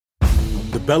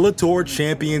Bellator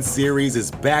Champion Series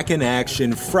is back in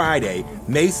action Friday,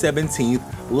 May 17th,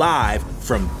 live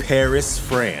from Paris,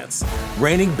 France.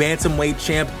 Reigning bantamweight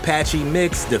champ Patchy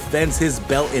Mix defends his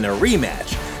belt in a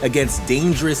rematch against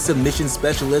dangerous submission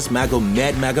specialist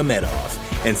Magomed Magomedov.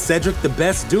 And Cedric the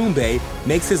Best Doumbé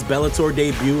makes his Bellator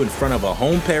debut in front of a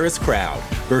home Paris crowd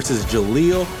versus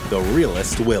Jaleel the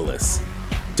Realist Willis.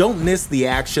 Don't miss the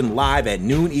action live at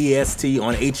noon EST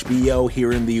on HBO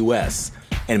here in the US.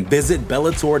 And visit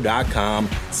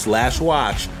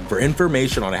Bellator.com/watch for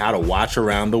information on how to watch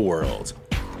around the world.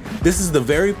 This is the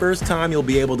very first time you'll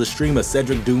be able to stream a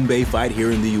Cedric Doumbé fight here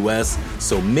in the US,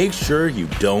 so make sure you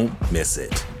don't miss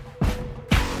it.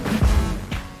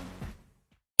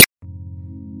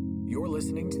 You're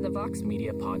listening to the Vox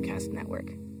Media Podcast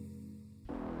Network.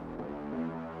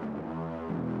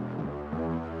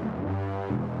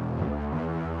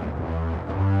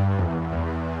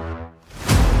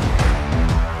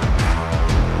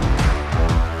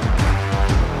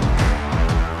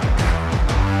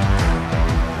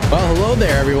 Well, hello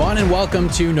there, everyone, and welcome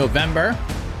to November,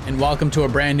 and welcome to a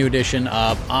brand new edition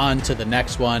of On to the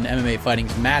Next One, MMA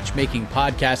Fighting's matchmaking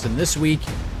podcast. And this week,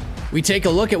 we take a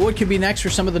look at what could be next for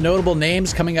some of the notable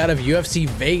names coming out of UFC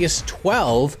Vegas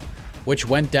 12, which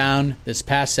went down this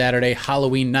past Saturday,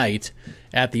 Halloween night,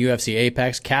 at the UFC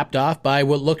Apex, capped off by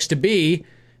what looks to be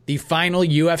the final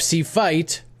UFC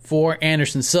fight for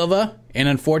Anderson Silva. And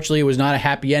unfortunately, it was not a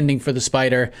happy ending for the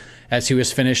Spider, as he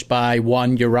was finished by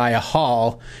one Uriah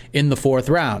Hall in the fourth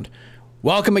round.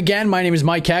 Welcome again. My name is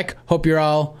Mike Heck. Hope you're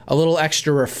all a little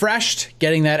extra refreshed,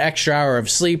 getting that extra hour of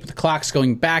sleep. The clock's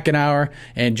going back an hour.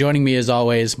 And joining me, as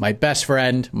always, my best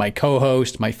friend, my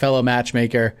co-host, my fellow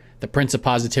matchmaker, the Prince of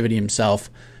Positivity himself,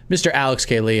 Mr. Alex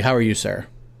K. Lee. How are you, sir?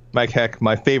 Mike Heck,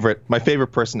 my favorite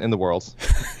person in the world.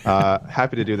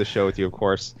 Happy to do the show with you, of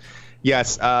course.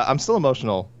 Yes, I'm still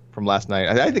emotional from last night.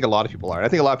 I think a lot of people are. I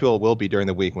think a lot of people will be during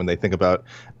the week when they think about,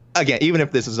 again, even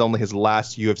if this is only his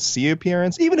last UFC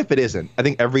appearance, even if it isn't, I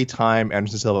think every time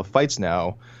Anderson Silva fights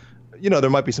now, there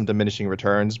might be some diminishing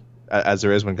returns, as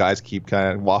there is when guys keep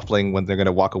kind of waffling when they're going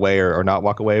to walk away or not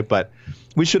walk away. But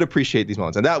we should appreciate these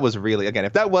moments. And that was really, again,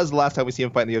 if that was the last time we see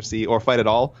him fight in the UFC or fight at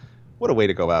all, what a way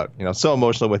to go out. So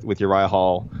emotional with Uriah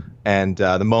Hall and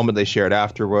the moment they shared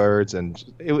afterwards. And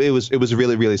it was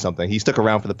really, really something. He stuck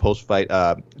around for the post-fight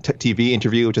TV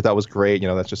interview, which I thought was great.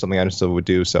 That's just something Anderson would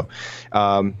do. So,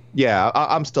 I'm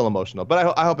still emotional.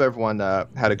 But I hope everyone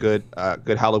had a good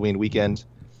Halloween weekend,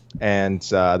 and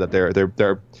that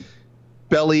their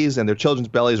bellies and their children's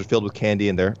bellies are filled with candy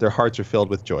and their hearts are filled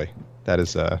with joy. That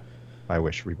is my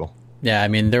wish, Rebel. Yeah, I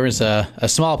mean, there was a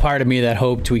small part of me that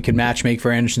hoped we could matchmake for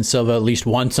Anderson Silva at least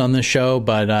once on the show,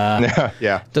 but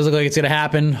yeah, doesn't look like it's going to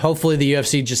happen. Hopefully the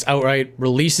UFC just outright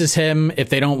releases him if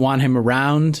they don't want him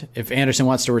around. If Anderson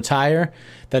wants to retire,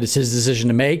 that is his decision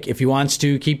to make. If he wants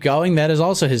to keep going, that is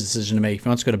also his decision to make. If he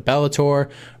wants to go to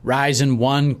Bellator, Rizin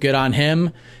won, good on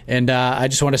him. And I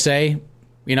just want to say,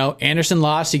 Anderson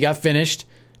lost, he got finished.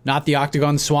 Not the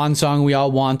Octagon swan song we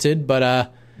all wanted,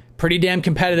 but pretty damn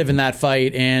competitive in that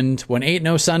fight. And when Ain't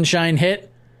No Sunshine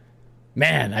hit,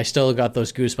 man, I still got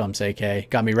those goosebumps, AK.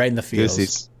 Got me right in the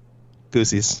feels.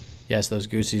 Goosies. Yes, those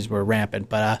goosies were rampant.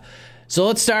 But so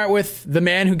let's start with the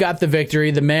man who got the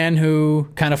victory, the man who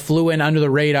kind of flew in under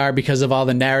the radar because of all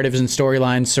the narratives and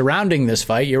storylines surrounding this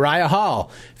fight. Uriah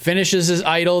Hall finishes his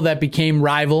idol that became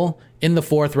rival in the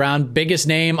fourth round. Biggest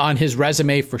name on his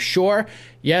resume for sure.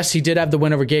 Yes, he did have the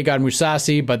win over Gegard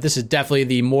Mousasi, but this is definitely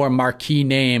the more marquee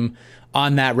name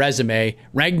on that resume.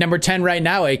 Ranked number 10 right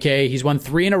now, AK. He's won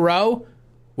 3 in a row.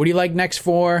 What do you like next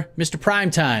for Mr.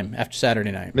 Primetime after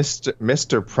Saturday night?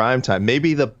 Mr. Primetime.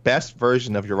 Maybe the best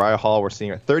version of Uriah Hall we're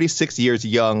seeing. 36 years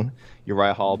young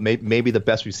Uriah Hall. Maybe the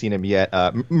best we've seen him yet.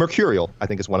 Mercurial, I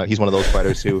think, he's one of those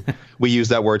fighters who we use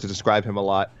that word to describe him a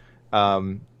lot.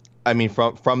 I mean,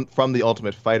 from the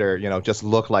Ultimate Fighter, just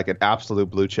looked like an absolute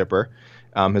blue chipper.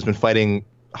 Has been fighting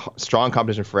strong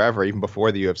competition forever, even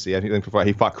before the UFC. I think before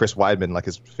he fought Chris Weidman, like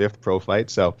his 5th pro fight.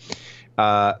 So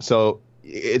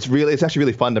it's actually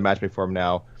really fun to matchmake for him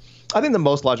now. I think the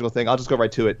most logical thing, I'll just go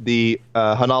right to it. The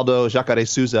Ronaldo Jacare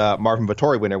Souza Marvin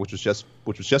Vettori winner, which was just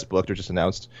booked or just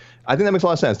announced. I think that makes a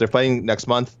lot of sense. They're fighting next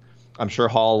month. I'm sure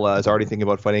Hall is already thinking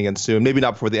about fighting again soon. Maybe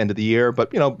not before the end of the year,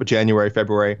 but January,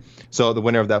 February. So the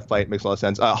winner of that fight makes a lot of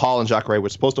sense. Hall and Jacare were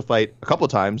supposed to fight a couple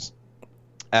of times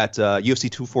at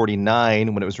UFC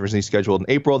 249 when it was originally scheduled in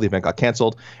April. The event got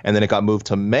canceled, and then it got moved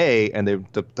to May, and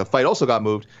the fight also got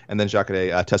moved, and then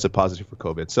Jacare tested positive for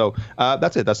COVID. So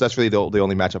that's it. That's really the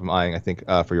only matchup I'm eyeing, I think,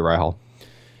 for Uriah Hall.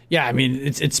 Yeah, I mean,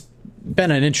 it's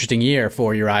been an interesting year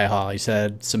for Uriah Hall. He's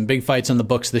had some big fights on the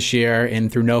books this year,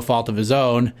 and through no fault of his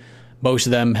own. most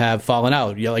of them have fallen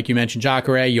out. Like you mentioned,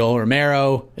 Jacare, Yoel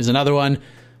Romero is another one.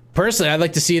 Personally, I'd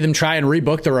like to see them try and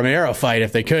rebook the Romero fight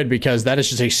if they could, because that is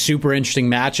just a super interesting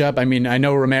matchup. I mean, I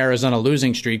know Romero's on a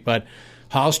losing streak, but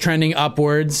Hall's trending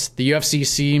upwards. The UFC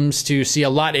seems to see a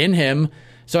lot in him,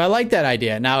 so I like that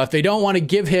idea. Now, if they don't want to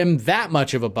give him that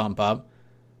much of a bump up,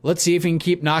 let's see if he can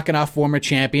keep knocking off former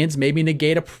champions, maybe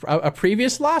negate a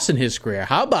previous loss in his career.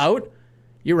 How about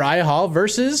Uriah Hall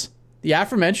versus the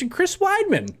aforementioned Chris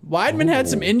Weidman? Weidman had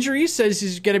some injuries, says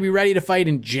he's going to be ready to fight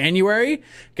in January.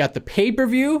 Got the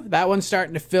pay-per-view. That one's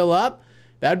starting to fill up.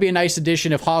 That would be a nice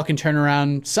addition if Hall can turn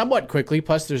around somewhat quickly.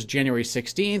 Plus, there's January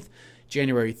 16th,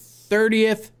 January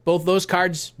 30th. Both those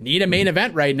cards need a main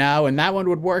event right now, and that one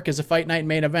would work as a fight night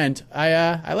main event.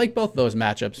 I like both those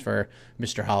matchups for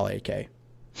Mr. Hall, AK.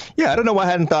 Yeah, I don't know why I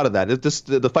hadn't thought of that.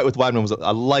 The fight with Weidman was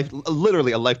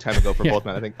literally a lifetime ago for both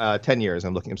men. I think 10 years.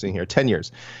 I'm seeing here 10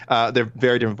 years. They're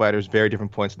very different fighters, very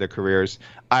different points of their careers.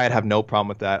 I'd have no problem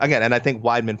with that. Again, and I think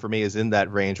Weidman for me is in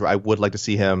that range where I would like to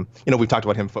see him. You know, we talked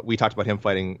about him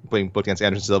fighting both against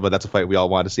Anderson Silva. That's a fight we all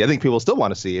want to see. I think people still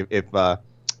want to see if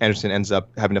Anderson ends up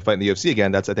having to fight in the UFC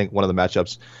again. That's, I think, one of the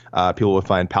matchups people would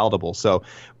find palatable. So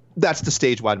that's the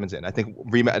stage Weidman's in. I think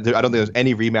I don't think there's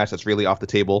any rematch that's really off the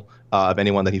table of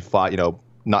anyone that he fought. You know,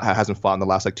 hasn't fought in the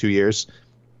last 2 years.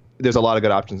 There's a lot of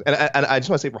good options, and I just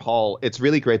want to say for Hall, it's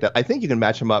really great that I think you can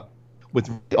match him up with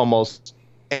almost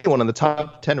anyone in the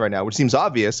top 10 right now, which seems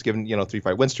obvious given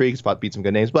 3-fight win streak. He's beat some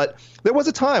good names, but there was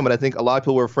a time when I think a lot of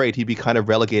people were afraid he'd be kind of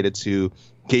relegated to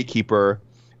gatekeeper.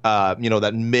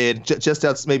 That mid, just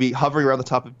that's maybe hovering around the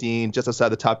top 15, just outside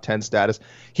the top 10 status.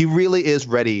 He really is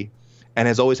ready and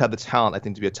has always had the talent, I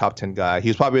think, to be a top 10 guy. He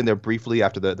was probably in there briefly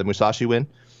after the Musashi win,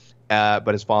 but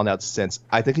has fallen out since.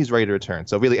 I think he's ready to return.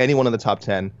 So really anyone in the top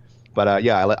 10. But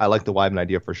I like the Weidman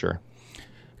idea for sure.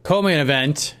 Co-main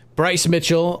event, Bryce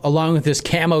Mitchell, along with his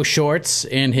camo shorts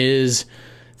and his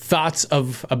thoughts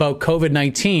about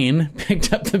COVID-19,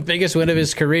 picked up the biggest win of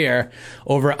his career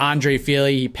over Andre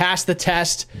Fili. He passed the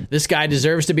test. This guy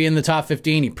deserves to be in the top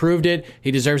 15. He proved it.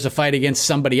 He deserves to fight against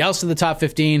somebody else in the top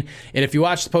 15. And if you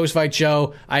watch the post-fight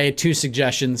show, I had 2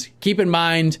 suggestions. Keep in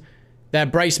mind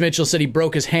that Bryce Mitchell said he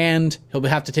broke his hand. He'll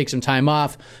have to take some time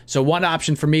off. So one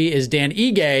option for me is Dan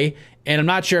Ige, and I'm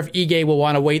not sure if Ige will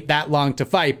want to wait that long to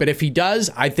fight. But if he does,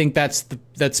 I think that's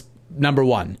number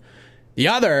one. The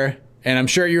other, and I'm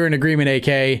sure you're in agreement,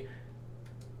 AK,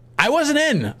 I wasn't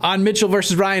in on Mitchell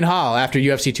versus Ryan Hall after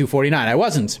UFC 249. I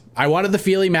wasn't. I wanted the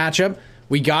Fili matchup.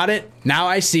 We got it. Now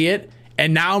I see it.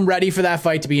 And now I'm ready for that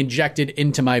fight to be injected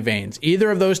into my veins.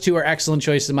 Either of those two are excellent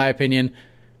choices, in my opinion.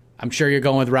 I'm sure you're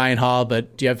going with Ryan Hall,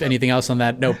 but do you have anything else on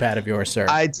that notepad of yours, sir?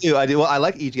 I do. Well, I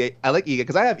like Ige.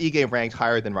 Because I have Ige ranked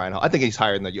higher than Ryan Hall. I think he's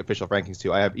higher than the official rankings,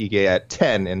 too. I have Ige at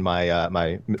 10 in my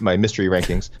my mystery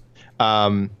rankings.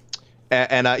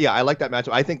 I like that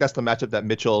matchup. I think that's the matchup that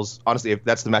Mitchell's, honestly, if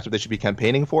that's the matchup they should be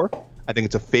campaigning for. I think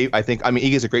it's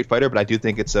Ige is a great fighter, but I do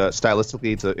think it's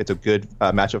stylistically it's a good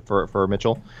matchup for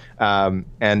Mitchell. And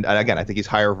again, I think he's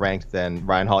higher ranked than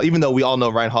Ryan Hall, even though we all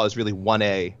know Ryan Hall is really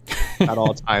 1A at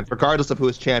all times, regardless of who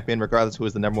is champion, regardless of who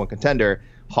is the number one contender.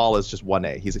 Hall is just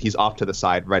 1A. He's off to the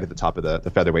side, right at the top of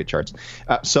the featherweight charts.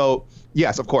 So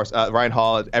yes, of course, Ryan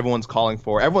Hall. I've been calling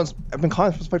for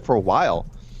this fight for a while.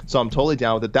 So I'm totally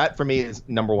down with it. That, for me, is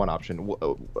number one option.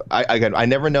 I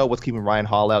never know what's keeping Ryan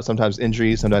Hall out. Sometimes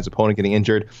injuries, sometimes opponent getting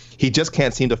injured. He just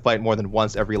can't seem to fight more than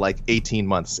once every 18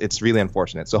 months. It's really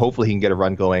unfortunate. So hopefully he can get a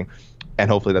run going, and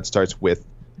hopefully that starts with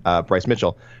Bryce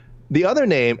Mitchell. The other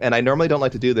name, and I normally don't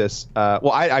like to do this.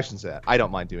 I shouldn't say that. I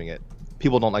don't mind doing it.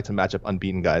 People don't like to match up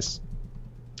unbeaten guys.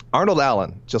 Arnold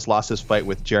Allen just lost his fight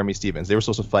with Jeremy Stephens. They were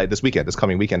supposed to fight this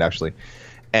coming weekend, actually.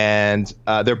 And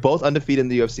they're both undefeated in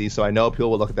the UFC, so I know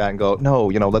people will look at that and go, no,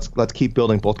 let's keep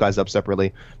building both guys up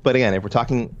separately. But again, if we're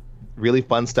talking really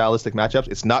fun stylistic matchups,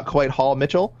 it's not quite Hall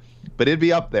Mitchell, but it'd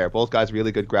be up there. Both guys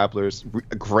really good grapplers,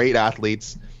 great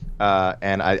athletes. So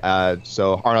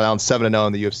Arnold Allen 7-0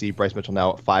 in the UFC, Bryce Mitchell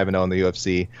now 5-0 in the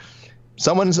UFC.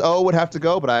 Someone's would have to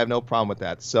go, but I have no problem with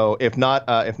that. So if not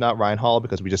Ryan Hall,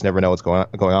 because we just never know what's going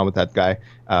on with that guy,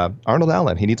 Arnold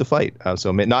Allen, he needs a fight.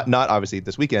 So not obviously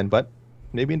this weekend, but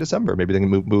maybe in December. Maybe they can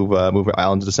move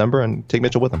Allen to December and take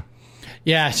Mitchell with him.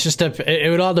 Yeah, it's just it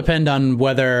would all depend on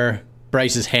whether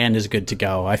Bryce's hand is good to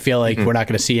go. I feel like we're not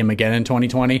going to see him again in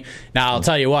 2020. Now, I'll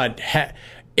tell you what,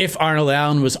 if Arnold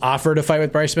Allen was offered a fight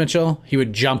with Bryce Mitchell, he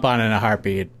would jump on in a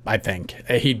heartbeat, I think.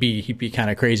 He'd be kind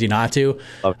of crazy not to.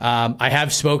 I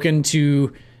have spoken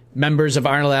to members of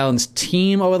Arnold Allen's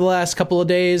team over the last couple of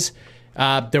days.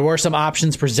 There were some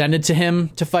options presented to him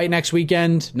to fight next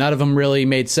weekend. None of them really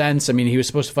made sense. I mean, he was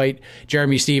supposed to fight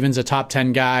Jeremy Stephens, a top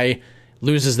 10 guy,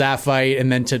 loses that fight,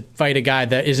 and then to fight a guy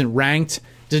that isn't ranked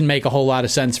didn't make a whole lot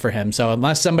of sense for him. So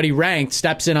unless somebody ranked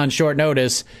steps in on short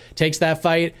notice, takes that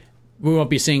fight, we won't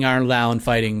be seeing Arnold Allen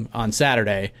fighting on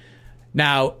Saturday.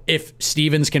 Now, if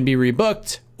Stevens can be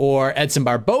rebooked or Edson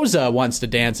Barboza wants to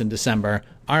dance in December,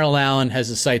 Arnold Allen has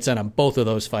his sights set on both of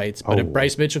those fights. But if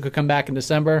Bryce Mitchell could come back in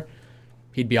December,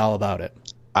 he'd be all about it.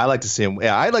 I like to see him.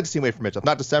 Yeah, I'd like to see him wait for Mitchell.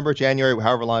 Not December, January,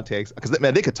 however long it takes. Because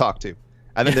man, they could talk too.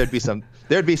 And then there'd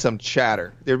be some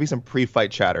chatter. There'd be some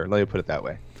pre-fight chatter. Let me put it that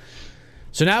way.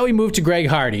 So now we move to Greg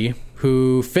Hardy,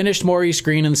 who finished Maurice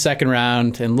Green in the second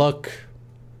round. And look,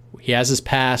 he has his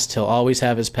past. He'll always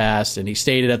have his past. And he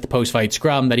stated at the post-fight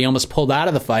scrum that he almost pulled out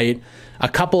of the fight a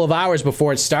couple of hours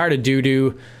before it started due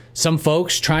to some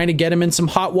folks trying to get him in some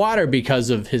hot water because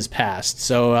of his past.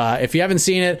 So if you haven't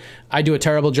seen it, I do a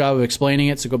terrible job of explaining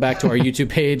it. So go back to our YouTube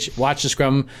page, watch the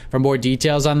scrum for more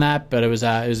details on that. But it was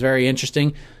very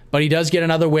interesting. But he does get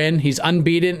another win. He's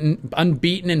unbeaten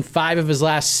in 5 of his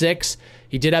last 6.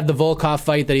 He did have the Volkov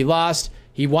fight that he lost.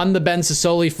 He won the Ben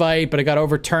Sassoli fight, but it got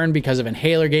overturned because of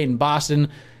Inhalergate in Boston.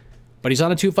 But he's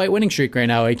on a 2-fight winning streak right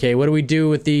now, AK. What do we do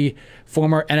with the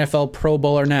former NFL Pro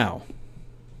Bowler now?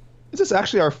 Is this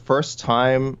actually our first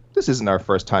time? This isn't our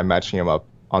first time matching him up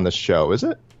on the show, is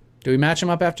it? Do we match him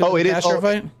up after the Castro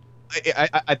fight?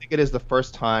 I think it is the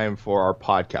first time for our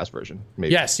podcast version,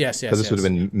 maybe. Yes. Because this would have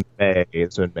been May.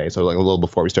 It's been May, so like a little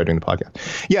before we started doing the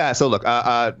podcast. Yeah. So look,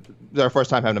 it's our first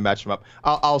time having to match them up.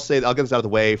 I'll get this out of the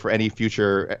way for any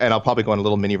future, and I'll probably go on a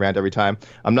little mini rant every time.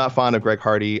 I'm not fond of Greg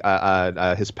Hardy.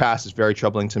 His past is very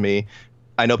troubling to me.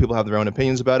 I know people have their own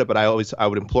opinions about it, but I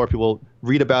would implore people,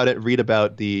 read about it, read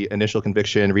about the initial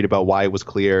conviction, read about why it was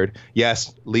cleared.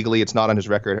 Yes, legally it's not on his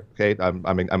record. Okay,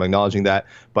 I'm acknowledging that,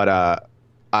 but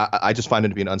I just find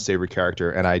him to be an unsavory character,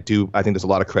 and I think there's a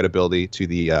lot of credibility to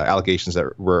the allegations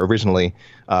that were originally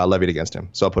levied against him.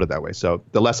 So I'll put it that way. So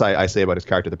the less I say about his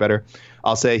character, the better.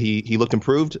 I'll say he looked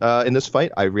improved in this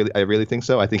fight. I really think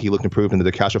so. I think he looked improved in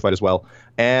the Castro fight as well,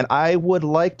 and I would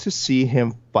like to see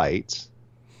him fight.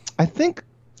 I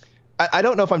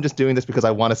don't know if I'm just doing this because I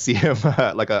want to see him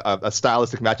like a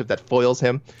stylistic matchup that foils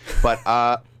him, but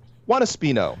Juan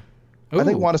Espino. Ooh. I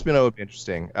think Juan Espino would be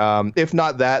interesting. If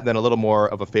not that, then a little more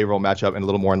of a favorable matchup and a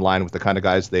little more in line with the kind of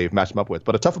guys they've matched him up with.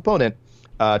 But a tough opponent,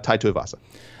 Tai Tuivasa.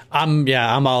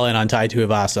 I'm all in on Tai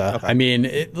Tuivasa. Okay. I mean,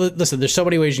 listen, there's so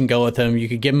many ways you can go with him. You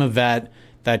could give him a vet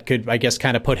that could, I guess,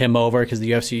 kind of put him over because the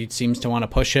UFC seems to want to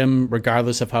push him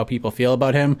regardless of how people feel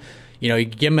about him. You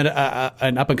could give him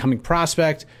an up-and-coming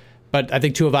prospect. But I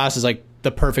think Tuivasa is like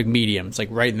the perfect medium. It's like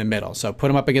right in the middle. So put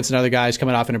him up against another guy who's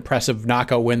coming off an impressive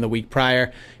knockout win the week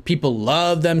prior. People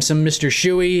love them some Mr.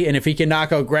 Shuey. And if he can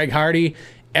knock out Greg Hardy,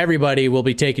 everybody will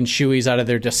be taking shoeys out of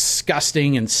their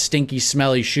disgusting and stinky,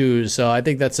 smelly shoes. So I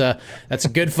think that's a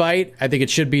good fight. I think it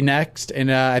should be next.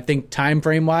 And I think time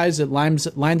frame wise, it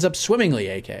lines up swimmingly,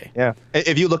 AK. Yeah.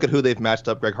 If you look at who they've matched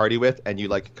up Greg Hardy with and you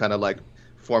kind of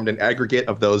formed an aggregate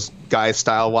of those guys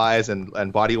style-wise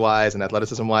and body-wise and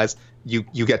athleticism-wise,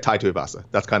 you get Tai Tuivasa.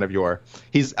 That's kind of I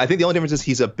think the only difference is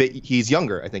he's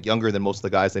younger. I think younger than most of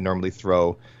the guys they normally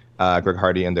throw Greg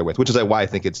Hardy in there with, which is why I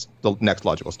think it's the next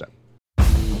logical step.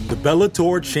 The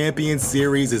Bellator Champion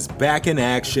Series is back in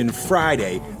action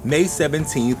Friday, May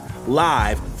 17th,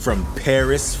 live from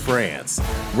Paris, France.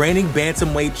 Reigning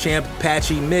bantamweight champ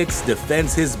Patchy Mix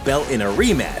defends his belt in a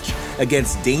rematch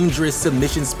against dangerous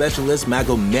submission specialist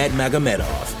Magomed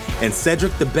Magomedov. And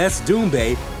Cedric the Best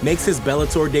Doumbé makes his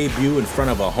Bellator debut in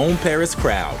front of a home Paris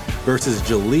crowd versus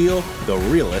Jaleel the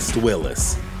Realist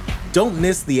Willis. Don't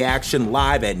miss the action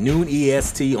live at noon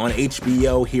EST on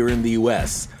HBO here in the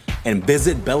US. And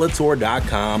visit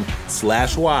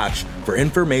Bellator.com/watch for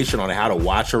information on how to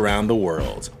watch around the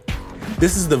world.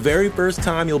 This is the very first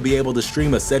time you'll be able to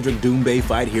stream a Cedric Doumbé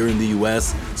fight here in the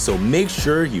US, so make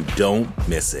sure you don't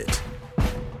miss it.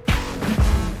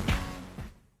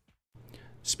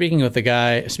 Speaking of a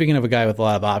guy with a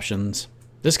lot of options,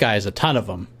 this guy has a ton of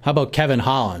them. How about Kevin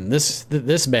Holland?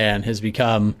 This man has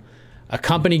become a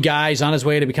company guy. He's on his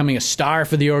way to becoming a star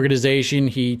for the organization.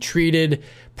 He treated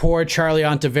poor Charlie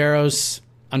Ontiveros,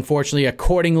 unfortunately,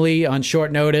 accordingly on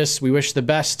short notice. We wish the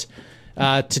best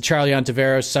to Charlie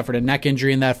Ontiveros. Suffered a neck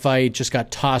injury in that fight. Just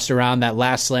got tossed around. That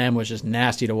last slam was just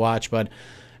nasty to watch. But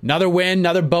another win,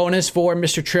 another bonus for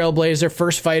Mr. Trailblazer.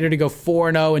 First fighter to go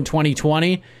 4-0 in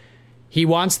 2020. He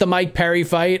wants the Mike Perry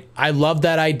fight. I love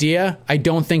that idea. I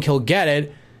don't think he'll get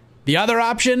it. The other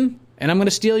option, and I'm going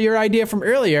to steal your idea from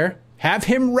earlier, have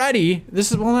him ready.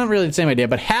 This is, well, not really the same idea,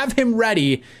 but have him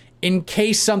ready in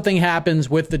case something happens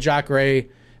with the Jacare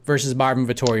versus Marvin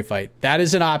Vettori fight. That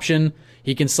is an option.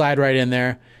 He can slide right in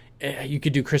there. You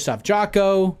could do Christoph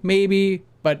Jocko, maybe.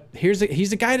 but he's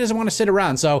the guy who doesn't want to sit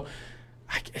around. So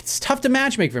it's tough to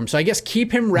matchmake for him. So I guess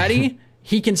keep him ready.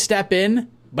 He can step in,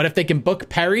 but if they can book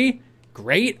Perry,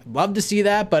 great. Love to see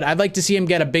that, but I'd like to see him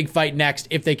get a big fight next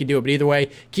if they can do it. But either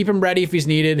way, keep him ready if he's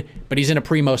needed, but he's in a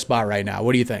primo spot right now.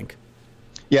 What do you think?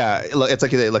 Yeah, look, it's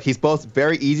like, look, he's both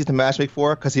very easy to matchmake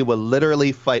for because he will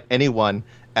literally fight anyone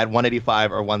at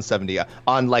 185 or 170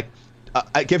 on like,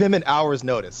 I give him an hour's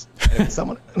notice. And if it's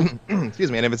someone,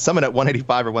 excuse me, and if it's someone at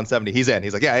 185 or 170, he's in.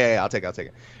 He's like, yeah, I'll take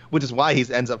it. Which is why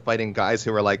he ends up fighting guys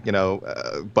who are like,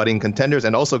 budding contenders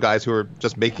and also guys who are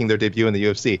just making their debut in the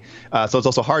UFC. So it's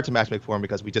also hard to matchmake for him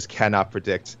because we just cannot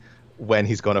predict when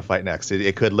he's going to fight next.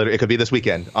 It could be this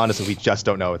weekend. Honestly, we just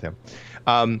don't know with him.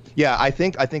 I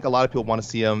think a lot of people want to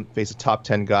see him face a top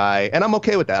 10 guy, and I'm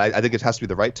okay with that. I think it has to be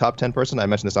the right top 10 person. I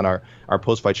mentioned this on our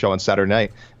post-fight show on Saturday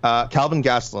night. Calvin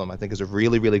Gastelum, I think, is a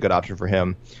really, really good option for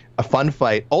him. A fun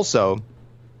fight. Also,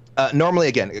 normally,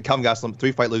 again, Calvin Gastelum,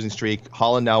 3-fight losing streak.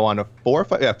 Holland now on a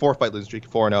 4-fight losing streak,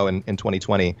 4-0 in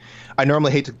 2020. I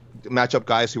normally hate to match up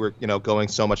guys who are going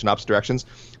so much in opposite directions,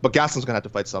 but Gastelum's gonna have to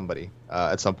fight somebody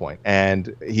at some point,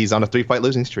 and he's on a 3-fight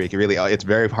losing streak. It's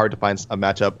very hard to find a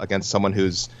matchup against someone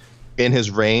who's in his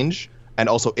range and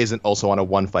also isn't also on a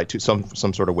 1-fight some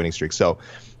sort of winning streak. So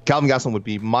Calvin Gastelum would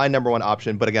be my number one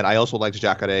option, but again, I also like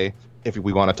Jacare if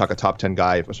we want to talk a top 10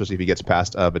 guy, especially if he gets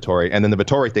past Vettori. And then the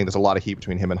Vettori thing, there's a lot of heat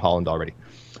between him and Holland already.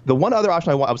 The one other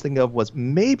option I was thinking of was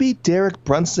maybe Derek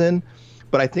Brunson.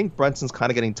 But I think Brunson's kind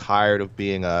of getting tired of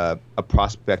being a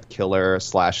prospect killer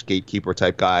 / gatekeeper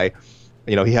type guy.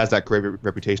 He has that great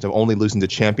reputation of only losing to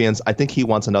champions. I think he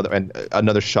wants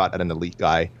another shot at an elite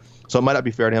guy. So it might not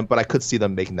be fair to him, but I could see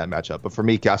them making that matchup. But for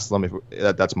me, Gastelum,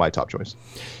 that's my top choice.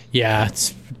 Yeah,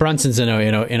 Brunson's in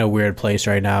a weird place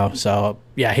right now. So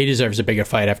yeah, he deserves a bigger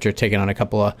fight after taking on a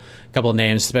couple of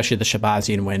names, especially the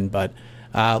Shabazian win. But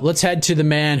let's head to the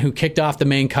man who kicked off the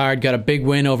main card, got a big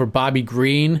win over Bobby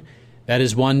Green. That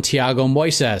is one Thiago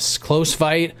Moises. Close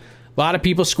fight. A lot of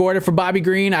people scored it for Bobby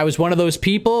Green. I was one of those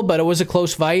people, but it was a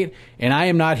close fight, and I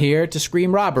am not here to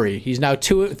scream robbery. He's now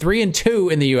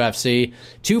 3-2 in the UFC.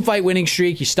 2-fight winning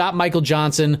streak. He stopped Michael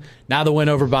Johnson. Now the win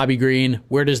over Bobby Green.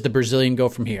 Where does the Brazilian go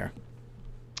from here?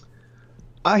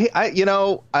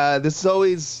 This is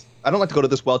always... I don't like to go to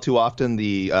this well too often.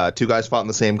 The two guys fought in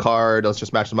the same card. Let's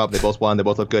just match them up. They both won. They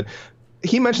both look good.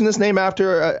 He mentioned this name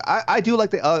after. I do like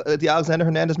the Alexander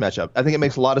Hernandez matchup. I think it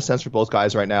makes a lot of sense for both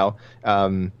guys right now.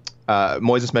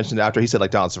 Moises mentioned it after. He said like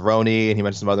Don Cerrone, and he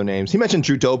mentioned some other names. He mentioned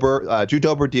Drew Dober,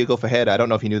 Diego Ferreira. I don't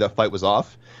know if he knew that fight was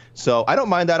off, so I don't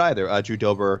mind that either. Drew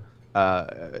Dober,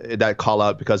 that call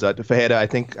out because Ferreira, I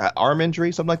think arm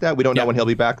injury, something like that. We don't know when he'll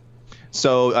be back.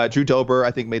 So Drew Dober,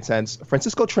 I think, made sense.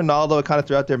 Francisco Trinaldo kind of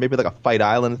threw out there maybe like a Fight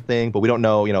Island thing, but we don't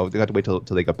know. They have to wait till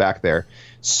they get back there.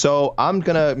 So I'm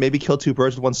going to maybe kill two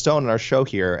birds with one stone in our show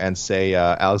here and say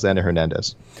Alexander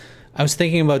Hernandez. I was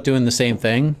thinking about doing the same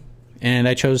thing, and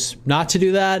I chose not to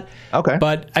do that. Okay.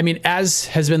 But, I mean, as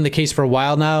has been the case for a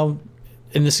while now,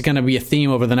 and this is going to be a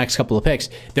theme over the next couple of picks,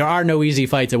 there are no easy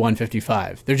fights at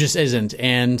 155. There just isn't.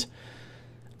 And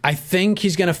I think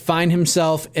he's going to find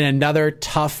himself in another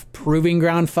tough proving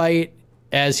ground fight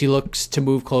as he looks to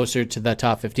move closer to the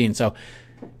top 15. So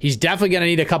he's definitely going to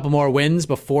need a couple more wins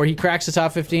before he cracks the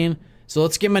top 15. So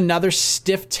let's give him another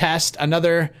stiff test,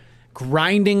 another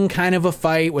grinding kind of a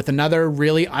fight with another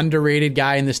really underrated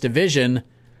guy in this division.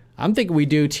 I'm thinking we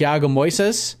do Thiago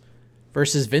Moises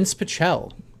versus Vince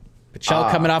Pichel.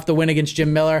 Pichel coming off the win against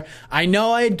Jim Miller. I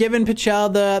know I had given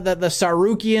Pichel the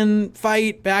Sarukian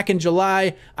fight back in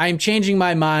July. I am changing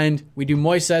my mind. We do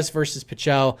Moises versus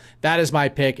Pichel. That is my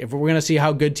pick. If we're going to see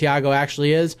how good Thiago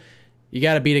actually is, you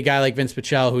got to beat a guy like Vince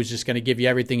Pichel who's just going to give you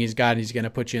everything he's got, and he's going to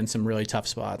put you in some really tough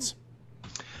spots.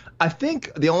 I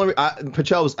think the only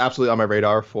Pichel was absolutely on my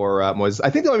radar for Moises.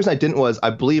 I think the only reason I didn't was I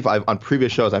believe on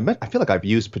previous shows I feel like I've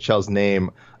used Pichel's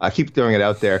name. I keep throwing it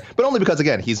out there, but only because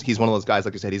again he's one of those guys,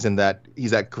 like you said,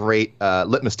 he's that great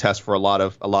litmus test for a lot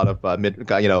of mid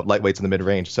lightweights in the mid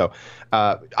range. So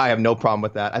I have no problem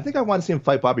with that. I think I want to see him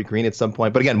fight Bobby Green at some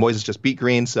point, but again Moises just beat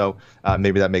Green, so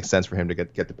maybe that makes sense for him to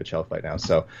get the Pichel fight now.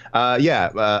 So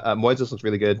Moises looks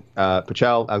really good.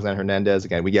 Pichel, Alexander Hernandez,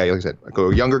 again, like I said, go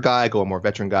a younger guy, go a more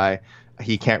veteran guy.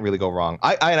 He can't really go wrong.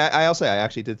 I'll say I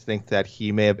actually did think that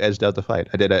he may have edged out the fight.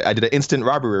 I did an instant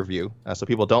robbery review, so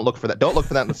people don't look for that. Don't look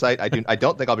for that on the site. I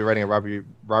don't think I'll be writing a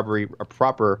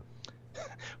proper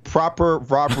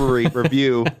robbery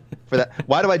review for that.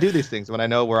 Why do I do these things when I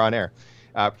know we're on air?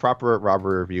 Proper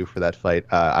robbery review for that fight.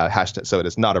 Hashtag, so it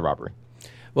is not a robbery.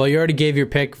 Well, you already gave your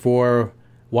pick for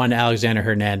one Alexander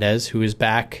Hernandez, who is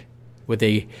back with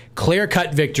a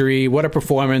clear-cut victory. What a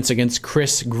performance against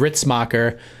Chris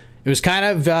Gritzmacher. It was kind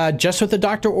of just what the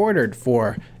doctor ordered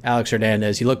for Alex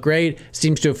Hernandez. He looked great.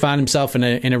 Seems to have found himself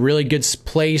in a really good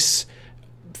place,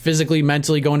 physically,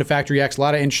 mentally, going to Factory X. A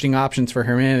lot of interesting options for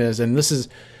Hernandez. And this is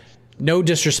no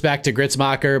disrespect to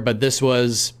Gritzmacher, but this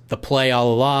was the play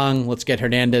all along. Let's get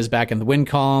Hernandez back in the win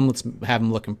column. Let's have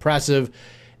him look impressive.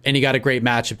 And he got a great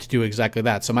matchup to do exactly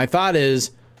that. So my thought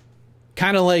is,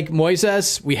 kind of like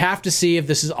Moises, we have to see if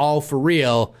this is all for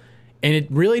real. And it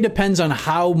really depends on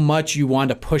how much you want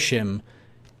to push him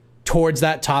towards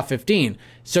that top 15.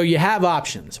 So you have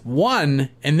options. One,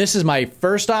 and this is my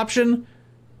first option,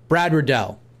 Brad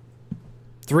Riddell.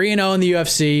 3-0 in the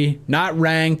UFC, not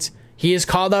ranked. He has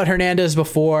called out Hernandez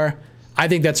before. I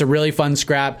think that's a really fun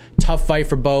scrap. Tough fight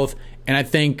for both. And I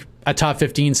think a top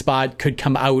 15 spot could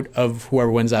come out of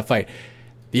whoever wins that fight.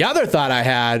 The other thought I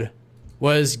had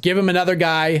was give him another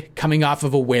guy coming off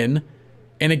of a win,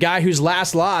 and a guy whose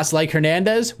last loss, like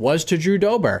Hernandez, was to Drew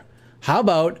Dober. How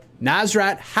about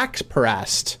Nasrat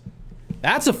Haqparast?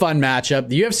 That's a fun matchup.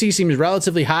 The UFC seems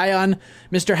relatively high on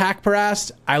Mr.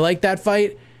 Haqparast. I like that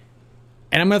fight.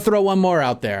 And I'm going to throw one more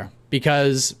out there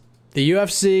because the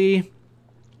UFC,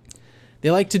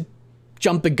 they like to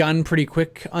jump the gun pretty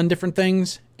quick on different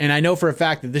things. And I know for a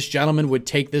fact that this gentleman would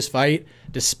take this fight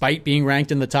despite being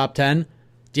ranked in the top 10.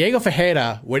 Diego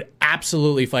Ferreira would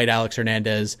absolutely fight Alex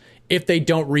Hernandez if they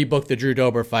don't rebook the Drew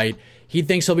Dober fight. He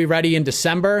thinks he'll be ready in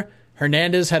December.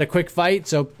 Hernandez had a quick fight,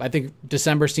 so I think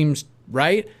December seems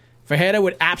right. Ferreira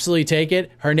would absolutely take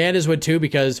it. Hernandez would too,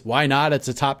 because why not? It's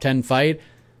a top 10 fight.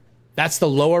 That's the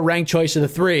lower ranked choice of the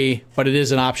three, but it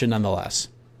is an option nonetheless.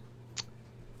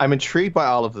 I'm intrigued by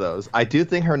all of those. I do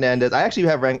think Hernandez, I actually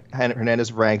have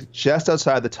Hernandez ranked just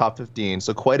outside the top 15,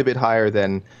 so quite a bit higher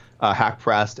than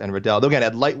Haqparast and Riddell. Though again,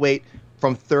 at lightweight,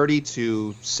 from 30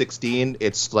 to 16,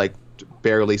 it's like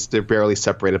they're barely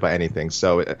separated by anything.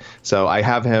 So I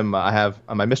have him. I have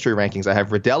on my mystery rankings. I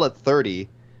have Riddell at 30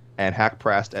 and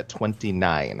Haqparast at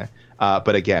 29.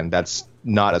 But again, that's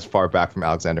not as far back from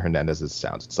Alexander Hernandez as it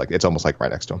sounds. It's almost like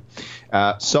right next to him.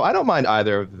 So I don't mind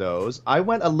either of those. I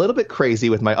went a little bit crazy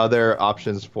with my other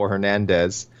options for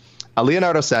Hernandez.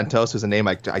 Leonardo Santos is a name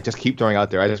I just keep throwing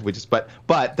out there.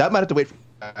 But that might have to wait for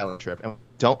the Island trip. And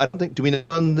I don't think. Do we know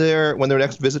when their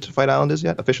next visit to Fight Island is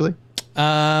yet officially?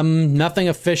 Nothing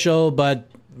official, but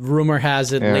rumor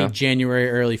has it late January,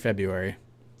 early February.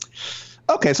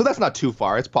 Okay, so that's not too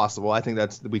far. It's possible. I think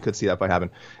we could see that fight happen.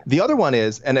 The other one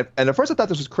is, and at first I thought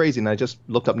this was crazy, and I just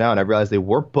looked up now and I realized they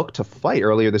were booked to fight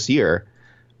earlier this year.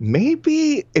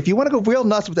 Maybe if you want to go real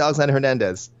nuts with Alexander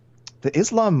Hernandez, the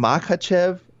Islam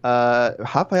Makhachev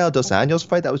Rafael Dos Anjos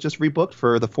fight that was just rebooked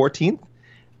for the 14th.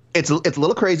 It's a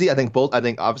little crazy. I think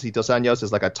obviously Dos Anjos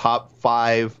is like a top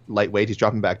 5 lightweight. He's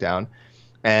dropping back down.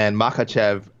 And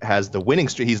Makhachev has the winning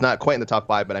streak. He's not quite in the top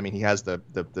 5, but I mean, he has the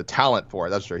talent for it.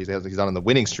 That's true. He's on the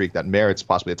winning streak that merits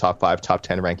possibly a top 5, top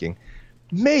 10 ranking.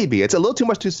 Maybe. It's a little too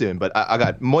much too soon, but I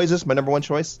got Moises, my number one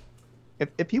choice.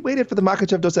 If he waited for the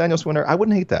Makhachev Dos Anjos winner, I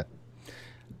wouldn't hate that.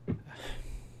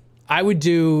 I would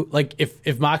do, like, if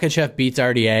Makhachev beats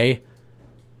RDA,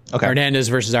 Hernandez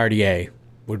versus RDA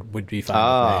would be fine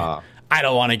with me. I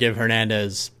don't want to give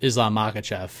Hernandez Islam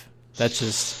Makhachev. That's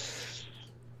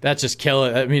just kill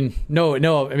it. I mean, no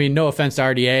offense to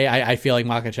RDA. I feel like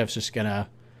Makhachev's just gonna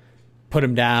put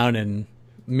him down and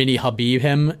mini Habib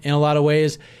him in a lot of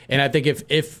ways. And I think if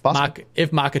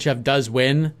Makhachev does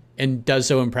win and does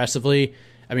so impressively,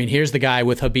 I mean, here's the guy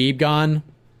with Habib gone.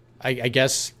 I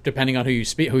guess depending on who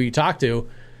you talk to,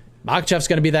 Makhachev's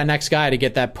gonna be that next guy to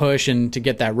get that push and to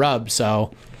get that rub.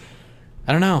 So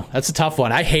I don't know. That's a tough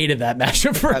one. I hated that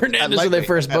matchup for Hernandez when they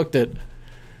first booked it.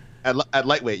 At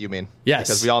lightweight, you mean? Yes.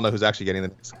 Because we all know who's actually getting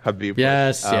the Habib.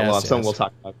 Yes, Someone we'll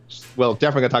talk about. Well,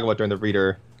 definitely going to talk about during the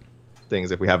reader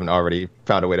things if we haven't already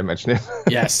found a way to mention it.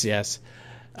 Yes.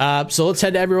 So let's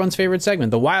head to everyone's favorite segment,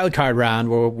 the wild card round,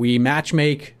 where we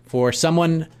matchmake for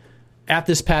someone at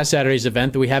this past Saturday's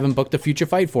event that we haven't booked a future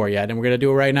fight for yet, and we're going to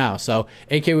do it right now. So,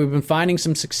 AK, we've been finding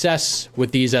some success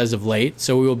with these as of late,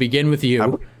 so we will begin with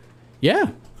you.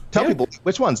 Tell people.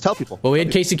 Which ones? Tell people. Well, we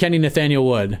had Casey Kenny, Nathaniel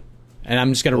Wood. And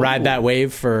I'm just going to ride that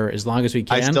wave for as long as we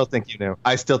can. I still think you knew.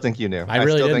 I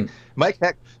really didn't.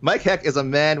 Think Mike Heck is a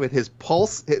man with his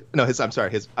pulse. I was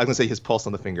going to say his pulse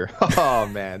on the finger. Oh,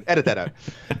 man. Edit that out.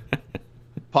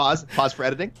 Pause for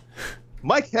editing.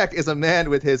 Mike Heck is a man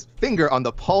with his finger on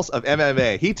the pulse of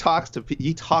MMA. He talks to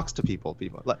people.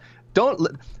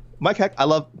 Mike Heck, I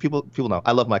love people know.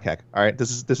 I love Mike Heck. All right.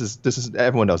 This is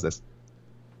everyone knows this.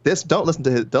 Don't listen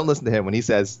to him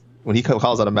when he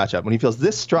calls out a matchup, when he feels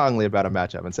this strongly about a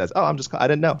matchup and says, I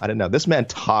didn't know. This man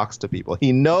talks to people.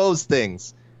 He knows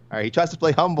things. All right. He tries to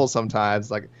play humble sometimes.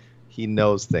 Like, He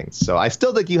knows things. So I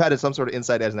still think you had some sort of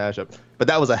inside edge in that matchup, but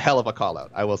that was a hell of a call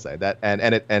out. I will say that,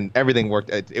 and everything worked.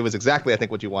 It was exactly I think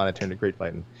what you wanted. Turned a great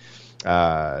fight, and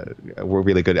were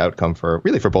really good outcome for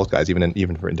both guys, even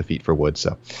in defeat for Wood.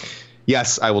 So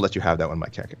yes, I will let you have that one,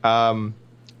 Mike Keck.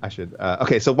 I should.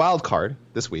 Okay, so wild card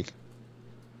this week.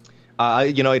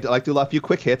 I'd like to do a few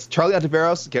quick hits. Charlie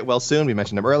Ontiveros, get well soon. We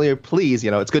mentioned him earlier. Please,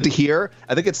 it's good to hear.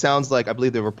 I think it sounds like, I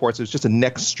believe the reports, it was just a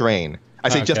neck strain. I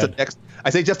say just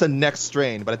a neck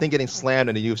strain, but I think getting slammed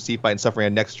in a UFC fight and suffering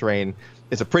a neck strain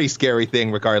is a pretty scary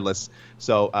thing regardless.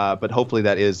 So, but hopefully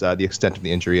that is the extent of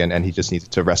the injury, and he just needs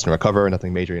to rest and recover.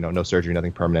 Nothing major, no surgery,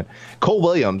 nothing permanent. Cole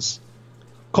Williams,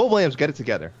 get it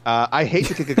together. I hate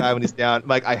to kick a guy when he's down.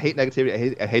 Mike, I hate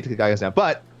negativity. I hate to kick a guy when he's down,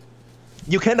 but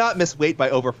you cannot miss weight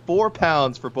by over 4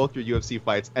 pounds for both your UFC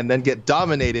fights and then get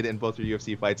dominated in both your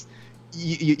UFC fights.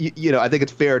 I think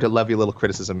it's fair to levy a little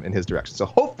criticism in his direction. So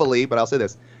hopefully, but I'll say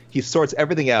this, he sorts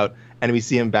everything out and we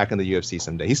see him back in the UFC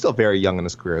someday. He's still very young in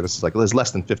his career. This is like there's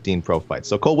less than 15 pro fights.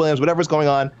 So Cole Williams, whatever's going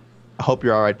on, I hope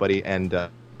you're all right, buddy, and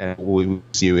we'll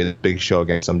see you in a big show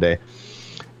again someday.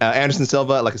 Anderson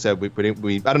Silva, like I said, we I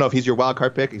don't know if he's your wild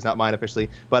card pick. He's not mine officially,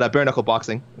 but bare knuckle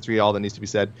boxing. That's really all that needs to be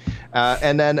said.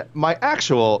 And then my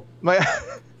actual pick,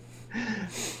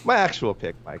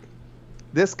 Mike.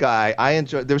 This guy, I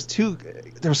enjoyed. There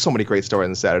were so many great stories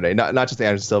on Saturday. Not just the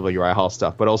Anderson Silva, Uriah Hall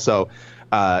stuff, but also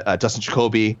Dustin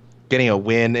Jacoby getting a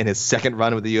win in his second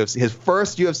run with the UFC. His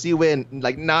first UFC win in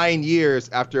like 9 years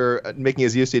after making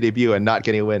his UFC debut and not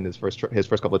getting a win his first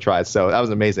couple of tries. So that was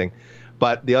amazing.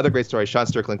 But the other great story, Sean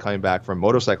Strickland coming back from a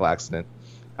motorcycle accident,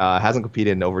 hasn't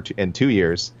competed in 2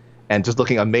 years, and just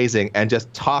looking amazing and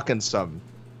just talking some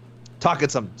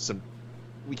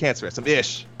we can't swear, some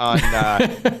ish on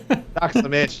talking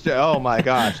some ish. Oh my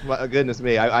gosh, goodness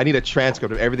me! I need a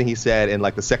transcript of everything he said in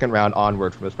like the second round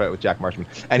onward from his fight with Jack Marshman,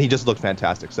 and he just looked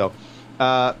fantastic. So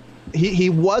he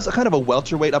was a kind of a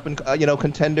welterweight up and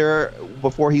contender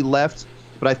before he left.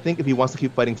 But I think if he wants to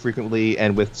keep fighting frequently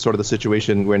and with sort of the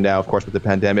situation we're in now, of course, with the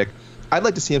pandemic, I'd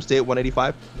like to see him stay at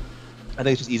 185. I think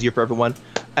it's just easier for everyone.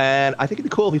 And I think it'd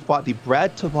be cool if he fought the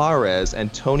Brad Tavares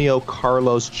Antonio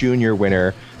Carlos Jr.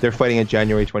 winner. They're fighting on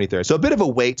January 23rd. So a bit of a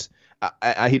wait.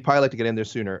 He'd probably like to get in there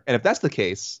sooner. And if that's the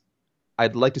case,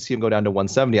 I'd like to see him go down to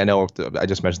 170. I know I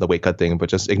just mentioned the weight cut thing,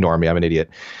 but just ignore me. I'm an idiot.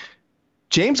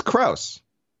 James Krause.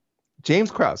 2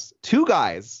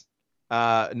 guys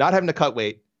not having to cut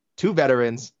weight. 2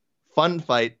 veterans, fun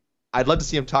fight. I'd love to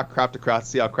see him talk crap to Krause,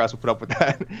 see how Krause will put up with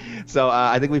that. So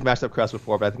I think we've matched up Krause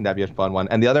before, but I think that'd be a fun one.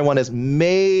 And the other one is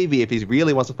maybe, if he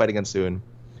really wants to fight again soon,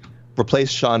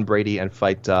 replace Sean Brady and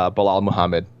fight Bilal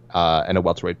Muhammad in a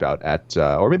welterweight bout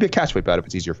or maybe a catchweight bout if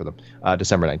it's easier for them,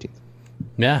 December 19th.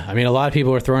 Yeah, I mean, a lot of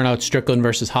people are throwing out Strickland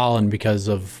versus Holland because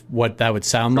of what that would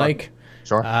sound like.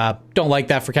 Sure. Don't like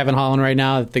that for Kevin Holland right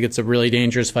now. I think it's a really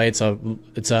dangerous fight.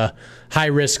 It's a high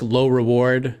risk, low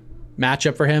reward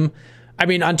matchup for him. I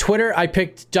mean, on Twitter, I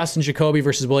picked Dustin Jacoby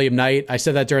versus William Knight. I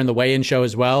said that during the weigh-in show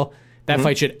as well. That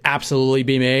fight should absolutely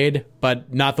be made,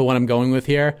 but not the one I'm going with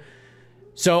here.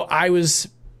 So I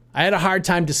had a hard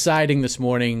time deciding this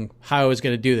morning how I was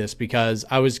going to do this, because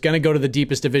I was going to go to the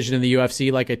deepest division in the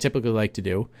UFC like I typically like to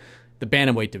do, the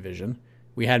bantamweight division.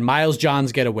 We had Miles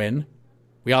Johns get a win.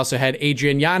 We also had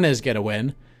Adrian Yanez get a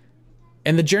win.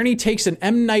 And the journey takes an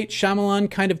M. Night Shyamalan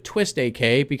kind of twist,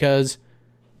 AK, because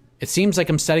it seems like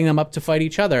I'm setting them up to fight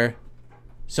each other.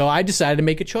 So I decided to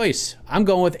make a choice. I'm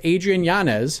going with Adrian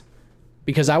Yanez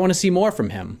because I want to see more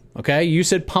from him. Okay? You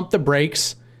said pump the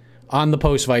brakes on the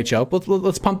post-fight show.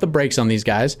 Let's pump the brakes on these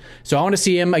guys. So I want to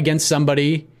see him against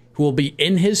somebody who will be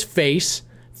in his face,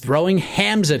 throwing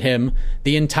hams at him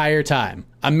the entire time.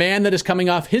 A man that is coming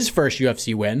off his first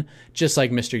UFC win, just like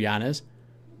Mr. Yanez.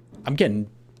 I'm getting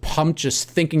pumped just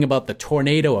thinking about the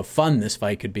tornado of fun this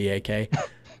fight could be, AK.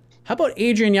 How about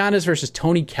Adrian Yanez versus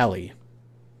Tony Kelly?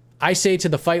 I say to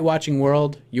the fight-watching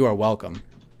world, you are welcome,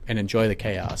 and enjoy the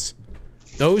chaos.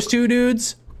 Those 2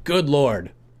 dudes, good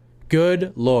lord.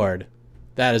 Good lord.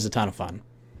 That is a ton of fun.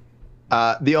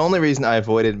 The only reason I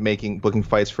avoided booking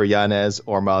fights for Yanez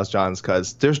or Miles Johns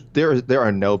because there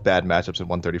are no bad matchups at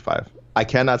 135. I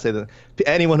cannot say that.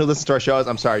 Anyone who listens to our shows,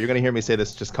 I'm sorry, you're going to hear me say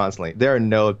this just constantly. There are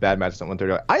no bad matchups at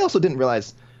 135. I also didn't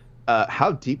realize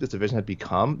how deep this division had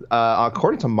become.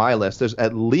 According to my list, there's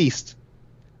at least,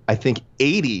 I think,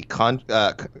 80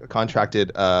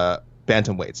 contracted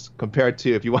bantamweights compared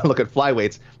to, if you want to look at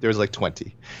flyweights, there's like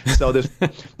 20. So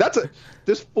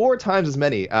there's 4 times as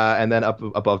many, and then up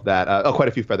above that, quite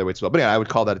a few featherweights as well. But yeah, I would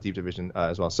call that a deep division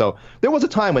as well. So there was a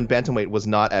time when bantamweight was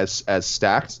not as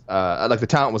stacked. Like the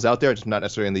talent was out there, just not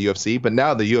necessarily in the UFC. But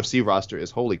now the UFC roster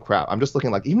is holy crap. I'm just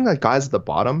looking like even like guys at the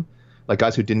bottom. like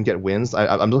guys who didn't get wins.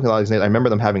 I'm looking at all these names. I remember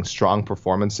them having strong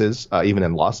performances, even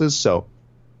in losses. So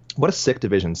what a sick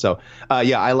division. So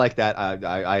yeah, I like that.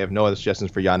 I have no other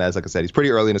suggestions for Yanez. Like I said, he's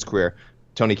pretty early in his career.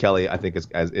 Tony Kelly, I think, is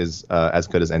as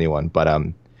good as anyone. But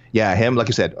yeah, him, like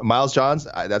you said, Miles Johns,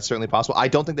 that's certainly possible. I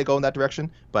don't think they go in that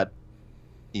direction, but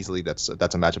easily that's a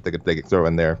matchup they could throw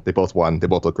in there. They both won. They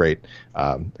both look great.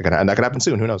 And that could happen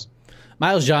soon. Who knows?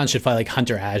 Miles Johns should fight like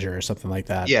Hunter Azure or something like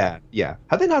that. Yeah.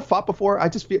 Have they not fought before?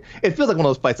 It feels like one of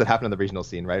those fights that happened in the regional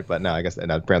scene, right? But no, I guess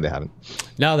apparently they haven't.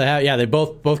 No, they have. Yeah, they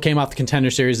both came off the Contender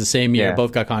Series the same year. Yeah.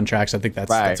 Both got contracts. I think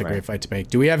that's a great fight to make.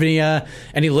 Do we have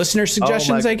any listener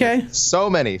suggestions, AK? So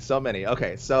many.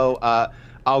 Okay, so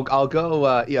I'll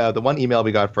go. The one email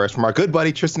we got first from our good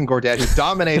buddy Tristan Gordet, who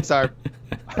dominates our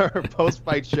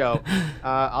post-fight show.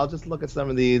 I'll just look at some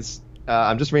of these.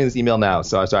 I'm just reading this email now,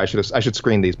 so sorry, I should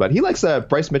screen these. But he likes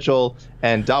Bryce Mitchell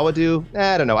and Dawodu.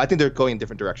 I don't know. I think they're going in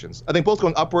different directions. I think both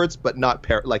going upwards, but they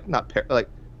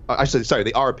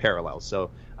are parallel. So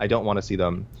I don't want to see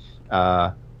them.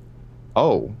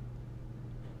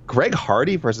 Greg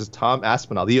Hardy versus Tom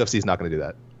Aspinall. The UFC is not going to do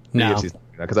that. No,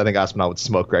 because I think Aspinall would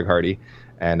smoke Greg Hardy,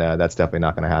 and that's definitely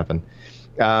not going to happen.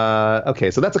 Okay,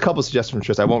 so that's a couple of suggestions from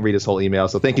Tristan. I won't read his whole email,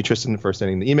 so thank you, Tristan, for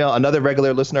sending the email. Another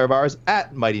regular listener of ours,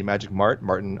 at Mighty Magic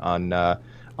Martin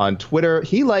on Twitter.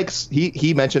 He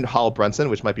mentioned Hall Brunson,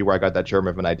 which might be where I got that germ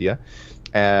of an idea.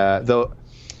 I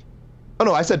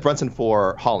said Brunson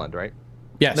for Holland, right?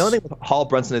 Yes. The only thing with Hall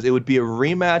Brunson is it would be a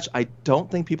rematch I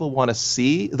don't think people want to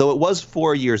see, though it was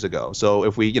 4 years ago. So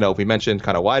if we mentioned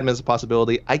kind of Weidman as a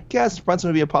possibility, I guess Brunson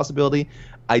would be a possibility.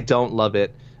 I don't love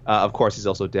it. Of course, he's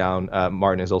also down.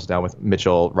 Martin is also down with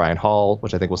Mitchell, Ryan Hall,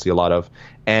 which I think we'll see a lot of.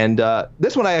 And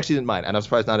this one I actually didn't mind, and I'm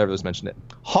surprised not everyone's mentioned it.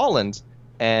 Holland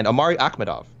and Amari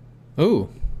Akhmedov. Ooh,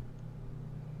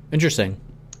 interesting.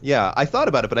 Yeah, I thought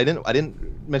about it, but I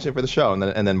didn't mention it for the show.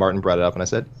 And then Martin brought it up, and I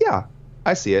said, yeah,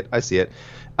 I see it.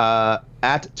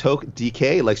 At Toke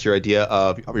DK likes your idea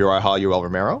of Uriah Hall, Yoel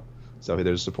Romero. So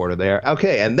there's a supporter there.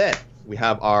 Okay, and then we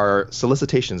have our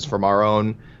solicitations from our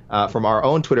own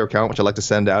Twitter account, which I like to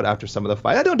send out after some of the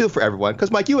fight. I don't do it for everyone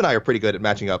because, Mike, you and I are pretty good at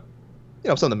matching up,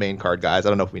 some of the main card guys. I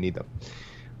don't know if we need them.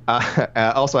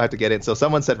 Also, I have to get in. So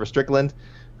someone said for Strickland,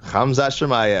 Khamzat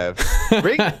Chimaev.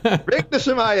 Ring the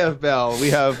Chimaev bell. We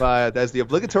have as the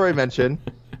obligatory mention.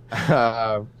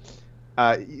 Holland,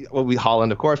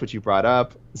 of course, which you brought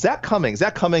up. Zach Cummings,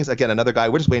 again, another guy.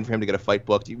 We're just waiting for him to get a fight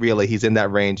booked. Really, he's in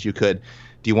that range. Do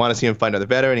you want to see him fight another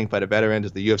veteran? He can fight a veteran.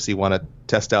 Does the UFC want to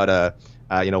test out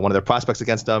one of their prospects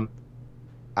against him?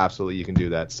 Absolutely, you can do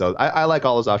that. So I like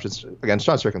all those options. Again,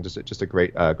 Sean Strickland, just a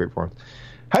great performance.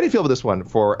 How do you feel about this one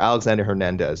for Alexander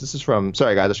Hernandez? This is from,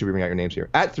 sorry guys, I should be bringing out your names here.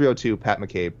 At 302, Pat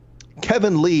McCabe.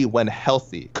 Kevin Lee, when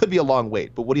healthy. Could be a long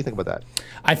wait, but what do you think about that?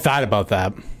 I thought about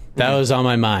that. That was on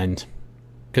my mind.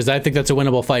 Because I think that's a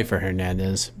winnable fight for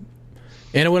Hernandez.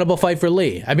 And a winnable fight for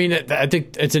Lee. I mean, I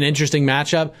think it's an interesting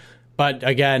matchup. But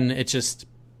again, it's just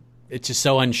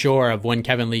so unsure of when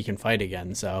Kevin Lee can fight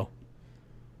again. So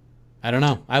I don't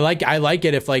know. I like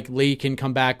it if Lee can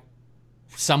come back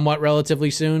somewhat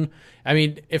relatively soon. I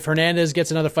mean, if Hernandez gets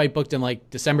another fight booked in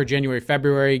December, January,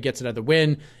 February, gets another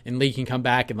win, and Lee can come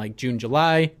back in June,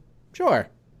 July, sure.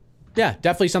 Yeah,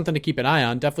 definitely something to keep an eye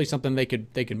on. Definitely something they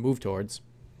could move towards.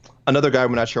 Another guy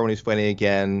we're not sure when he's fighting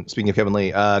again. Speaking of Kevin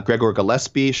Lee, Gregor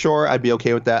Gillespie. Sure, I'd be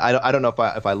okay with that. I don't know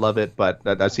if I love it, but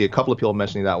I see a couple of people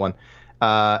mentioning that one.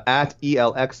 At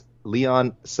ELX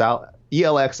Leon Sal.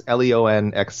 ELX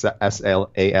LEONXSLALAS.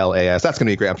 That's going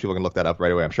to be great. I'm sure people can look that up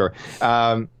right away, I'm sure.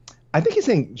 I think he's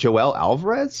saying Joel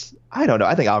Alvarez. I don't know.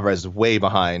 I think Alvarez is way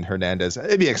behind Hernandez.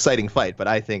 It'd be an exciting fight, but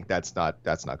I think that's not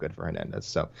good for Hernandez.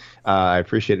 So I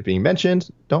appreciate it being mentioned.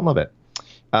 Don't love it.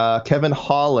 Kevin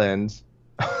Holland.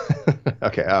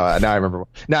 Okay. Now I remember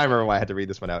why I had to read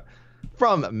this one out.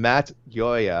 From Matt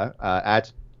Gioia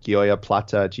at Gioia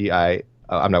Plata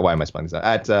I'm not. Why am I spelling this out?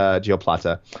 At Gio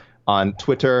Plata on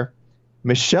Twitter.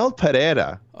 Michel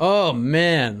Pereira. Oh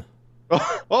man.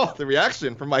 Oh, the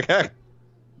reaction from Mike Heck.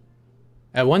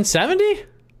 At 170?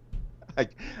 I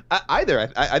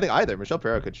think either. Michel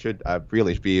Pereira should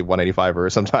really be 185 or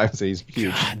sometimes he's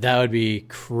huge. God, that would be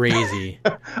crazy.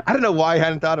 I don't know why I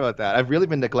hadn't thought about that. I've really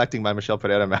been neglecting my Michel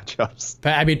Pereira matchups.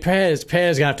 I mean, Pereira's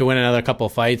going to have to win another couple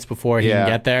of fights before he can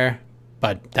get there.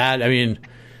 But that, I mean,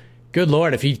 good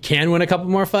Lord, if he can win a couple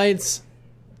more fights,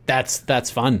 that's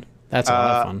fun. That's a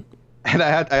lot of fun. And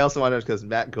I also wanted, because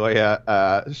Matt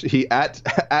Goya, he at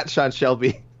Sean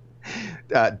Shelby,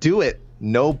 do it.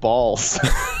 No balls.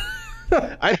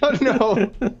 I don't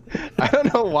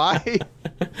know why.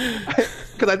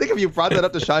 Because I think if you brought that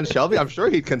up to Sean Shelby, I'm sure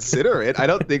he'd consider it. I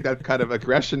don't think that kind of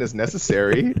aggression is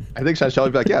necessary. I think Sean Shelby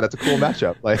would be like, yeah, that's a cool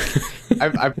matchup. Like,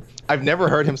 I've never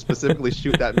heard him specifically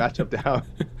shoot that matchup down.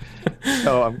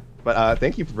 So, but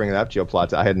thank you for bringing that up, Gio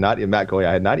Plata. Matt Goya,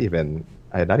 I had not even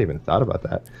thought about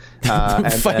that.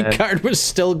 The fight card was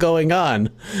still going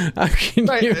on.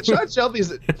 Right, Sean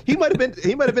Shelby's he might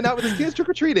have been out with his kids trick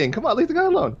or treating. Come on, leave the guy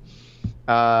alone.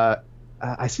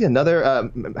 I see another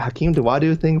Hakeem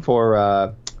Dawodu thing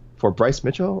for Bryce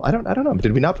Mitchell. I don't know.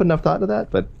 Did we not put enough thought into that?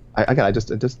 But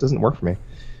it just doesn't work for me.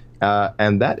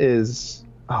 And that is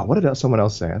what did someone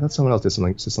else say? I thought someone else did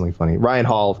something funny. Ryan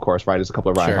Hall, of course. Right, there's a couple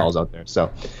of Ryan Halls out there.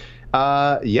 So.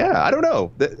 I don't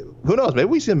know. Who knows? Maybe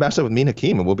we see a matchup with me and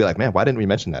Hakeem, and we'll be like, man, why didn't we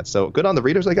mention that? So good on the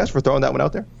readers, I guess, for throwing that one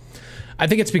out there. I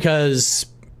think it's because,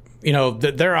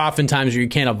 there are often times where you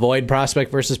can't avoid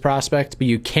prospect versus prospect, but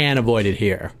you can avoid it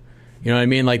here. You know what I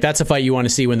mean? Like, that's a fight you want to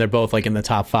see when they're both, like, in the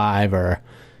top 5 or,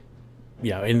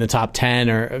 in the top 10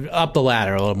 or up the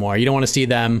ladder a little more. You don't want to see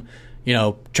them,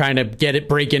 trying to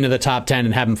break into the top 10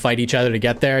 and have them fight each other to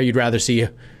get there. You'd rather see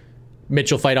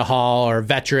Mitchell fight a Hall or a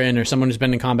veteran or someone who's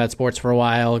been in combat sports for a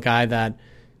while, a guy that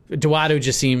Dawodu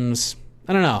just seems,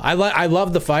 I don't know. I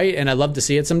love the fight and I'd love to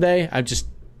see it someday. I just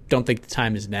don't think the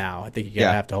time is now. I think you're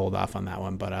going to have to hold off on that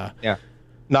one. But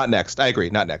not next. I agree.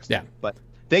 Not next. Yeah. But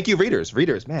thank you, readers.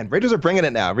 Man, readers are bringing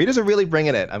it now. Readers are really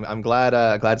bringing it. I'm glad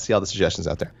to see all the suggestions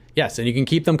out there. Yes, and you can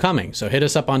keep them coming. So hit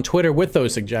us up on Twitter with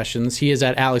those suggestions. He is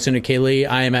at Alexander K. Lee.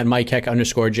 I am at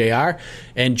MikeHeck_JR.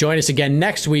 And join us again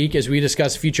next week as we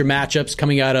discuss future matchups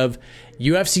coming out of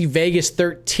UFC Vegas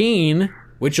 13,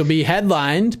 which will be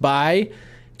headlined by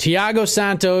Thiago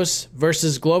Santos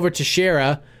versus Glover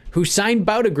Teixeira, who signed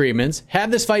bout agreements,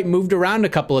 had this fight moved around a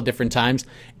couple of different times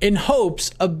in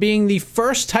hopes of being the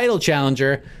first title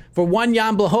challenger for one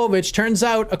Jan Blachowicz. Turns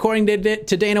out, according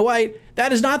to Dana White,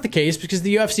 that is not the case because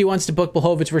the UFC wants to book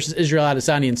Blachowicz versus Israel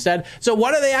Adesanya instead. So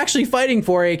what are they actually fighting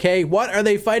for, AK? What are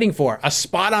they fighting for? A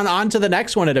spot on to the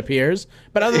next one, it appears.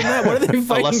 But other than that, what are they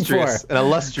fighting for? An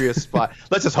illustrious spot.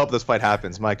 Let's just hope this fight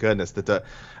happens. My goodness. When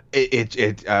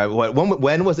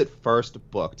was it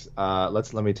first booked?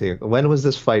 Let me tell you. When was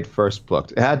this fight first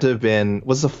booked? It had to have been.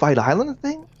 Was the Fight Island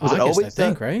thing? Was it always?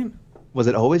 Right? Was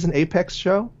it always an Apex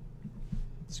show?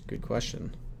 That's a good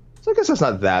question. So I guess that's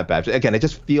not that bad. Again, it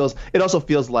also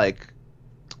feels like,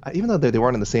 even though they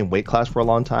weren't in the same weight class for a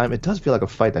long time, it does feel like a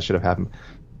fight that should have happened.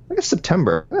 I guess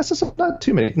September. That's just not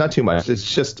too much.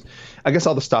 It's just, I guess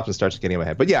all the stops and starts are getting in my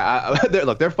head. But yeah,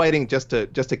 they're fighting just to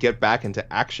get back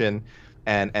into action,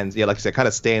 and yeah, like I said, kind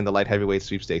of stay in the light heavyweight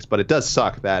sweepstakes. But it does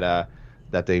suck that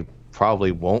they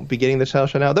probably won't be getting the title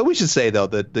shot now. Though we should say though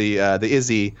that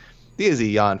the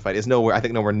Izzy Jan fight is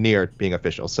nowhere near being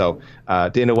official. So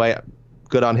Dana White,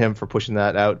 good on him for pushing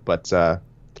that out. But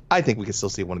I think we can still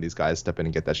see one of these guys step in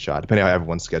and get that shot, depending on how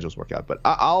everyone's schedules work out. But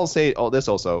I'll say this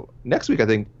also. Next week, I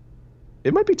think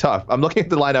it might be tough. I'm looking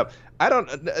at the lineup. I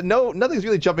don't know. Nothing's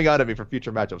really jumping out at me for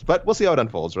future matchups, but we'll see how it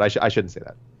unfolds. But I shouldn't say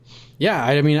that. Yeah,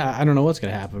 I mean, I don't know what's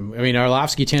going to happen. I mean,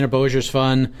 Arlovsky, Tanner Bozier's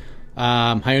fun.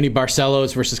 Hayoni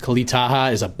Barcelos versus Khalid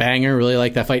Taha is a banger. Really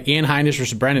like that fight. Ian Heinisch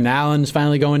versus Brendan Allen is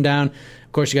finally going down.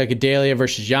 Of course, you got Gedalia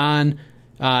versus Jan.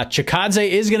 Chikadze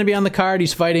is going to be on the card.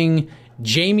 He's fighting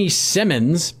Jamie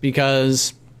Simmons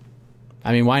because,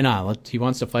 I mean, why not? He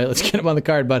wants to fight. Let's get him on the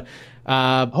card. But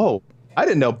I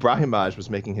didn't know Brahimaj was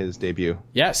making his debut.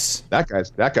 Yes, that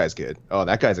guy's good. Oh,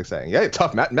 that guy's exciting. Yeah,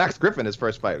 tough. Max Griffin, his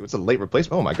first fight. It's a late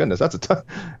replacement. Oh my goodness, that's a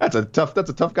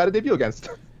tough guy to debut against.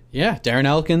 Yeah, Darren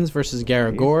Elkins versus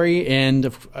Garagori, and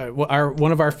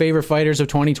one of our favorite fighters of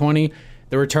 2020,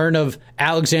 the return of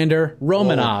Alexander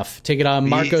Romanov, taking on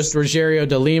Marcos Rogerio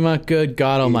de Lima. Good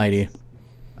God Almighty.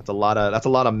 That's a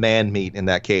lot of man meat in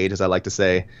that cage, as I like to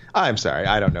say. I'm sorry,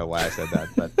 I don't know why I said that,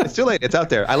 but it's too late. It's out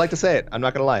there. I like to say it. I'm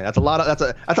not gonna lie. That's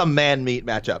a man meat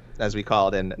matchup, as we call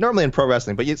it, normally in pro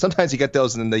wrestling, but sometimes you get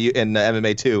those in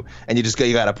MMA too, and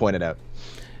you gotta point it out.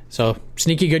 So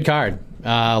sneaky good card.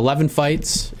 11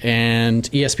 fights and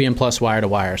ESPN Plus wire to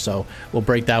wire. So we'll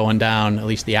break that one down, at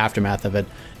least the aftermath of it,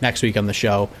 next week on the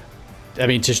show. I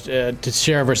mean,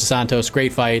 Teixeira versus Santos,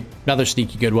 great fight. Another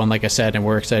sneaky good one, like I said, and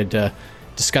we're excited to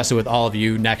discuss it with all of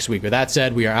you next week. With that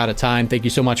said, we are out of time. Thank you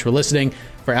so much for listening.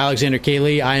 For Alexander K.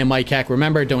 Lee, I am Mike Heck.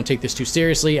 Remember, don't take this too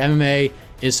seriously. MMA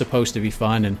is supposed to be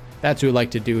fun, and that's what we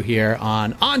like to do here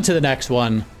on to the next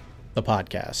one, the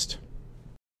podcast.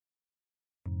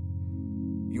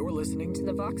 You're listening to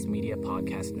the Vox Media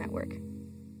Podcast Network.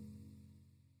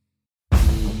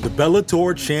 The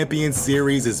Bellator Champions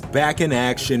Series is back in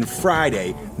action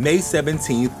Friday, May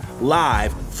 17th,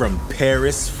 live from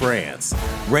Paris, France.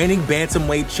 Reigning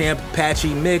bantamweight champ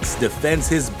Patchy Mix defends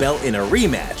his belt in a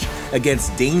rematch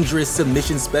against dangerous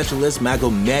submission specialist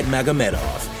Magomed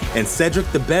Magomedov. And Cedric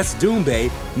the Best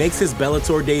Doumbé makes his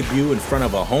Bellator debut in front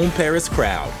of a home Paris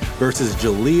crowd versus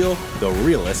Jaleel the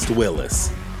Realist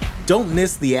Willis. Don't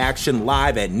miss the action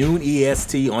live at noon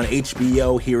EST on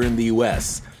HBO here in the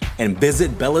US. And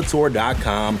visit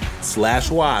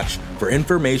Bellator.com/watch for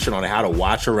information on how to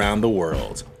watch around the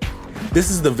world. This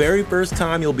is the very first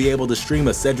time you'll be able to stream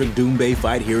a Cedric Doumbé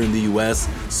fight here in the US,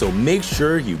 so make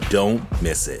sure you don't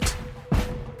miss it.